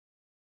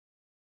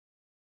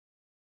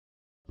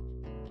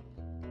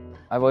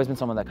I've always been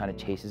someone that kind of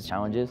chases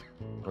challenges,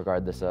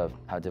 regardless of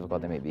how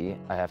difficult they may be.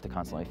 I have to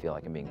constantly feel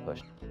like I'm being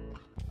pushed.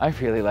 I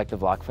really like the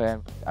block fair.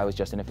 I was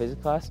just in a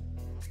physics class,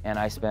 and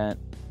I spent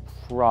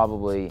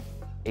probably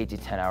 8 to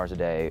 10 hours a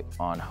day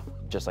on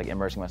just like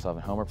immersing myself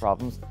in homework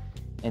problems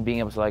and being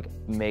able to like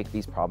make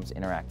these problems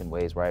interact in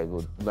ways where I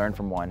would learn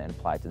from one and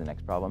apply it to the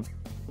next problem.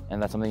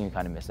 And that's something you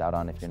kind of miss out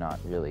on if you're not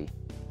really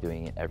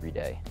doing it every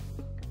day.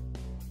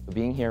 But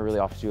being here really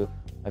offers you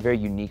a very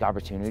unique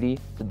opportunity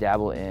to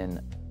dabble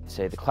in,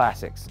 say, the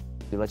classics.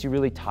 It lets you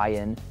really tie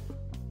in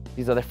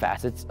these other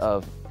facets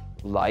of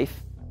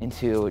life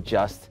into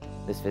just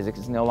this physics.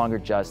 It's no longer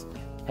just,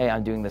 hey,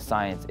 I'm doing the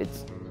science.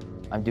 It's,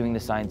 I'm doing the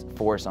science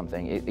for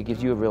something. It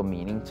gives you a real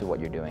meaning to what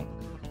you're doing.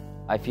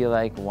 I feel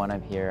like when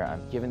I'm here,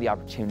 I'm given the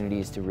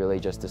opportunities to really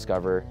just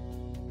discover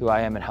who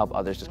I am and help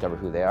others discover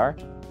who they are.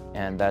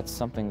 And that's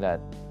something that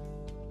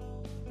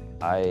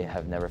I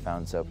have never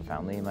found so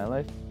profoundly in my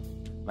life.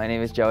 My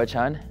name is Joah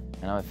Chun,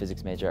 and I'm a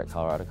physics major at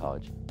Colorado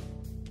College.